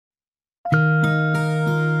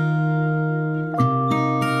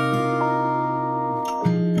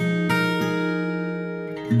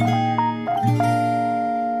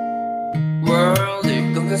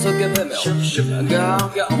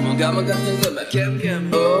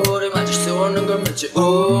우리 맞을 수 없는 걸 믿지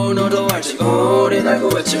너도 알지 우리 날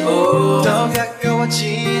구했지 더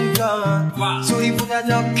가까워진 건 소리보다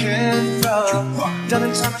더 큰 love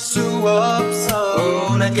더는 참을 수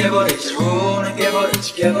없어 난 깨버리지 난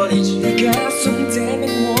깨버리지 내가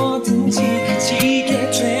손대면 뭐든지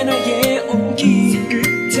지게 돼 나의 온기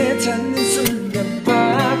끝에 닿는 순간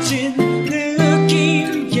빠진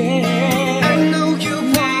느낌 yeah. I know you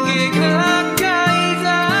내게 가까이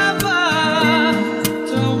잡아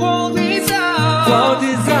Don't this out What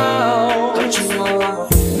is out Don't you know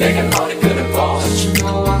내가 너를 끌어봐 Don't you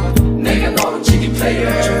know 내가 너를 지긴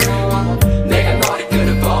player 내가 너를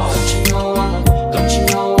끌어봐 Don't you know Don't you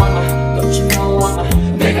know Don't you know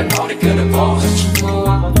내가 너를 끌어봐 Don't you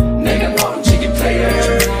know 내가 너를 지긴 player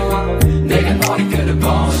내가 너를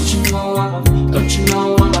끌어봐 Don't you know Don't you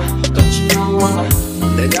know Don't you know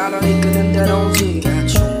내가 널 이끄는 대로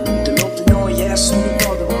움직여줘 뜨겁게 너의 손을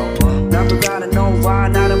뻗어봐 나도 다른 너와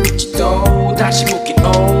나를 묻지 또 다시 묻긴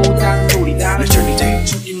난 우리 나를 Eternity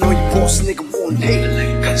저기 너의 모습 내가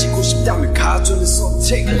원해 가지고 싶다면 가져는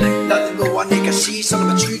선택 나는 너와 내가 시선을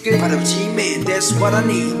맞추길 바라보지 man That's what I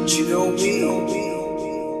need You know me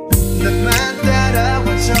나만 따라와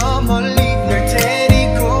저 멀리 널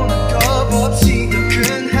데리고 난 겁없이 더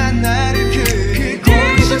큰 하나를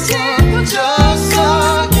그곳에서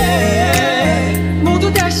퍼졌어 yeah.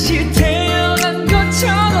 모두 다시 태어난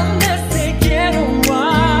것처럼 내 세계로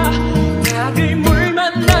와 다들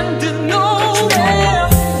물만 만든 노래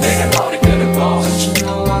내가 너를 끌어봐 Don't you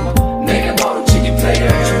know 내가 너를 지긴 player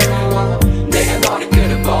내가 너를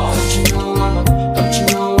끌어봐 Don't you know Don't you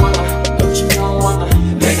know Don't you know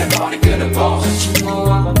내가 너를 끌어봐 Don't you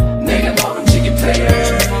know 내가 너를 지긴 player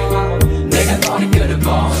내가 너를 끌어봐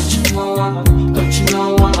Don't you know Don't you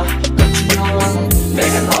know Don't you know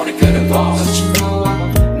내가 너를 끌어봐 Don't you know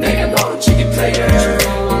내가 너를 지긴 player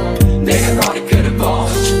내가 너를 끌어봐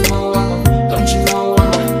Don't you know Don't you know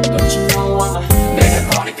Don't you know 내가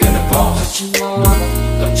너를 끌어봐 Don't you know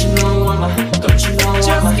Don't you know Don't you know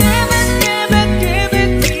Just give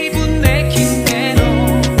it 기분 내킨 대로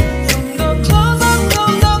좀 더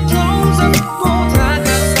closer 꼭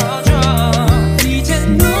다가서줘 이제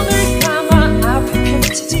눈을 감아 앞에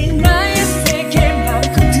펼쳐진 나의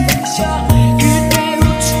세계만큼 들이셔 그대로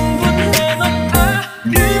충분해 넌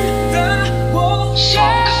아름다워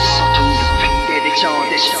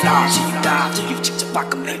다 직접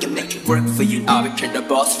바꿔 make it work for you I'll become the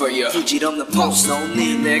boss for you 부질없는 post no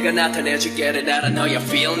need 내가 나타내줄게 난 알아 너야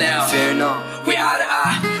feel now Fair enough We are the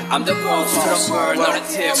eye I'm the boss to the world 너를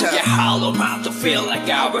태우게 hollow mouth to feel like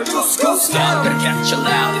our ghost 그래 catch you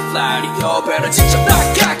loud and fly 더 배를 직접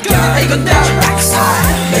나가까 이건 다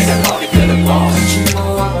rockside 내가 너를 끌어봐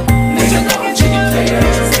내가 너를